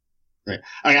 Right.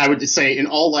 I would say in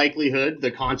all likelihood,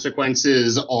 the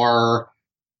consequences are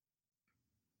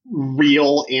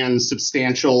real and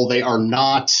substantial. They are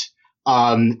not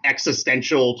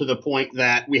existential to the point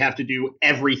that we have to do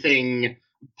everything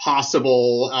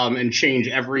possible and change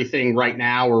everything right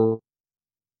now or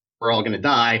we're all going to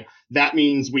die. That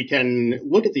means we can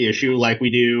look at the issue like we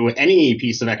do any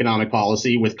piece of economic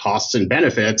policy with costs and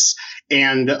benefits.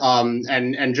 And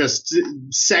just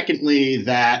secondly,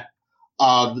 that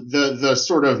the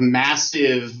sort of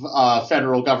massive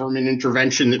federal government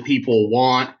intervention that people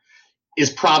want is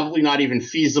probably not even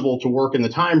feasible to work in the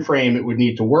time frame it would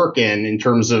need to work in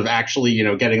terms of actually,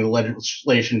 getting the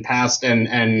legislation passed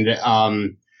and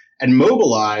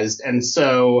mobilized. And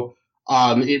so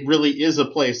it really is a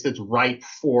place that's ripe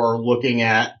for looking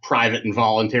at private and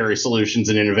voluntary solutions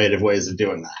and innovative ways of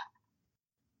doing that.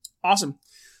 Awesome.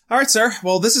 All right, sir.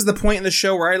 Well, this is the point in the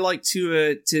show where I like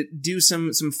to do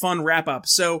some fun wrap up.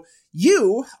 So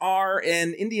you are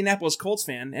an Indianapolis Colts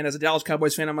fan, and as a Dallas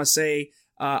Cowboys fan, I must say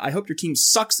I hope your team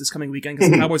sucks this coming weekend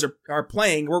because the Cowboys are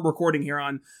playing. We're recording here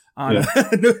on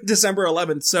December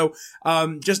 11th, so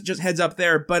just heads up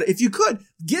there. But if you could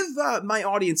give my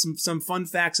audience some fun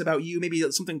facts about you, maybe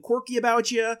something quirky about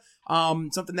you,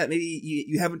 something that maybe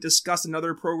you haven't discussed in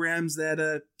other programs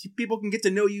that people can get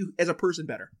to know you as a person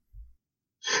better.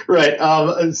 Right.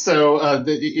 So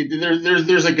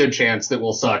there's a good chance that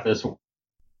we'll suck this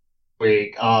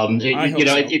week. I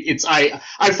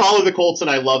follow the Colts and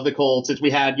I love the Colts.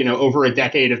 We had, over a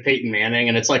decade of Peyton Manning,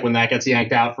 and it's like when that gets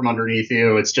yanked out from underneath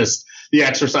you, it's just the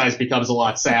exercise becomes a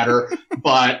lot sadder.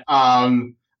 But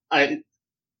I'm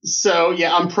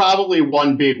probably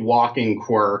one big walking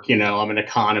quirk. I'm an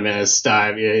economist.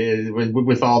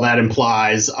 With all that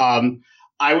implies,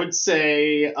 I would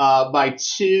say my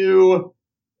two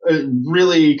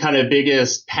really kind of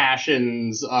biggest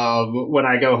passions when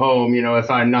I go home,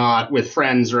 if I'm not with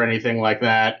friends or anything like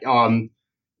that, I'm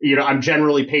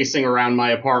generally pacing around my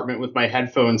apartment with my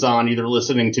headphones on, either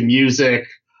listening to music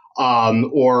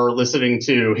or listening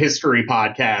to history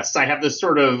podcasts. I have this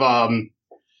sort of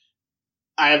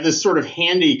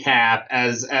handicap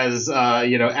as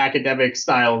academic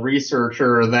style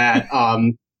researcher that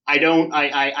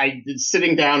I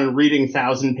sitting down and reading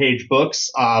 1,000-page books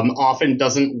often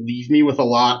doesn't leave me with a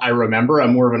lot I remember.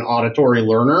 I'm more of an auditory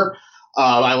learner.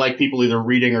 I like people either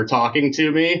reading or talking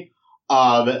to me.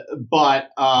 I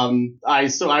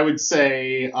would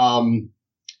say,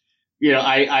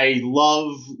 I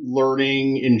love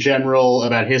learning in general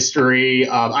about history.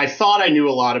 I thought I knew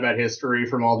a lot about history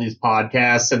from all these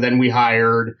podcasts, and then we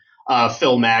hired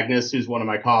Phil Magnus, who's one of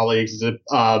my colleagues,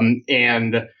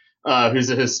 and who's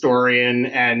a historian,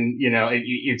 and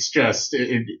it's just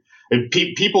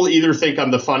people either think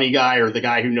I'm the funny guy or the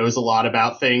guy who knows a lot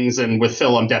about things, and with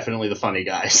Phil, I'm definitely the funny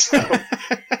guy. So.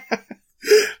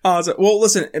 Well,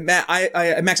 listen, Matt,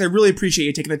 Max, I really appreciate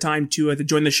you taking the time to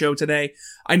join the show today.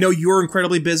 I know you're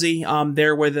incredibly busy.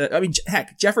 There with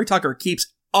heck, Jeffrey Tucker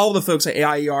keeps all the folks at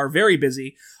AIER very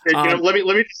busy. Let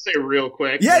me just say real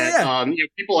quick.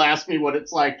 People ask me what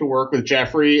it's like to work with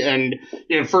Jeffrey, and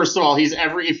first of all,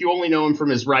 if you only know him from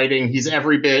his writing, he's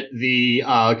every bit the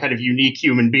kind of unique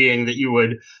human being that you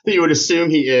would assume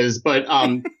he is. But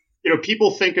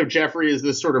people think of Jeffrey as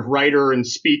this sort of writer and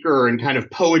speaker and kind of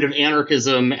poet of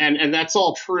anarchism, and that's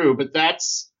all true, but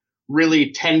that's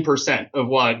really 10% of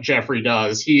what Jeffrey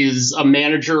does. He's a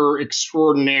manager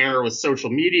extraordinaire with social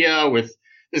media, with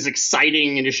this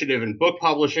exciting initiative in book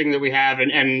publishing that we have.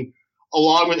 And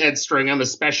along with Ed Stringham,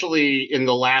 especially in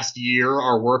the last year,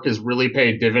 our work has really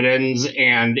paid dividends.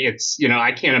 And it's,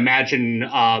 I can't imagine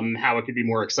how it could be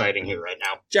more exciting here right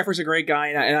now. Jeffrey's a great guy.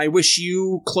 And I wish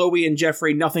you, Chloe, and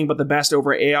Jeffrey nothing but the best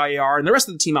over at AIER and the rest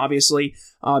of the team, obviously.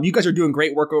 You guys are doing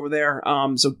great work over there.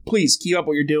 So please keep up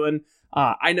what you're doing.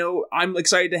 I know I'm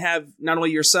excited to have not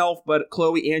only yourself, but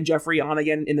Chloe and Jeffrey on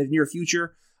again in the near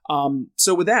future.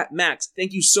 So with that, Max,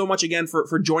 thank you so much again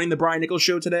for joining the Brian Nichols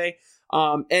Show today.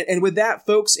 And with that,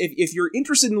 folks, if you're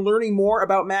interested in learning more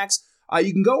about Max,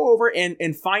 you can go over and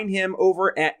find him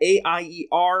over at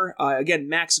AIER, again,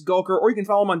 Max Gulker, or you can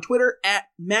follow him on Twitter at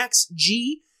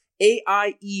MaxGAIER.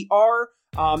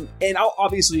 And I'll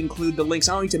obviously include the links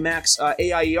not only to Max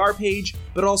AIER page,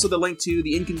 but also the link to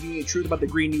the Inconvenient Truth about the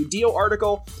Green New Deal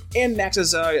article, and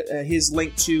Max's his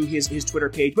link to his Twitter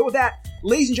page. But with that,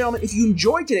 ladies and gentlemen, if you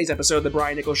enjoyed today's episode of The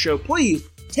Brian Nichols Show, please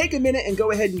take a minute and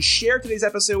go ahead and share today's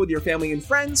episode with your family and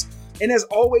friends. And as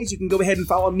always, you can go ahead and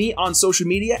follow me on social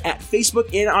media at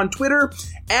Facebook and on Twitter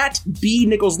at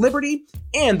BNicholsLiberty.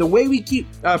 And the way we keep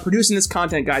producing this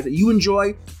content, guys, that you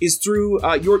enjoy is through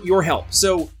your help.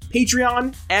 So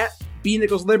Patreon at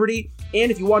BNicholsLiberty. And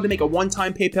if you want to make a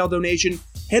one-time PayPal donation,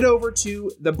 head over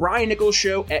to the Brian Nichols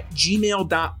Show at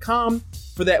gmail.com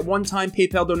for that one-time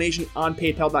PayPal donation on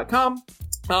paypal.com.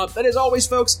 But as always,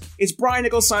 folks, it's Brian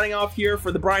Nichols signing off here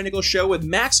for the Brian Nichols Show with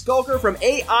Max Gulker from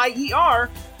AIER.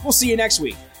 We'll see you next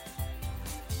week.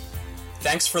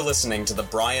 Thanks for listening to The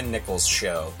Brian Nichols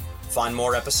Show. Find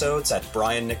more episodes at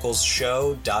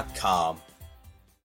briannicholsshow.com.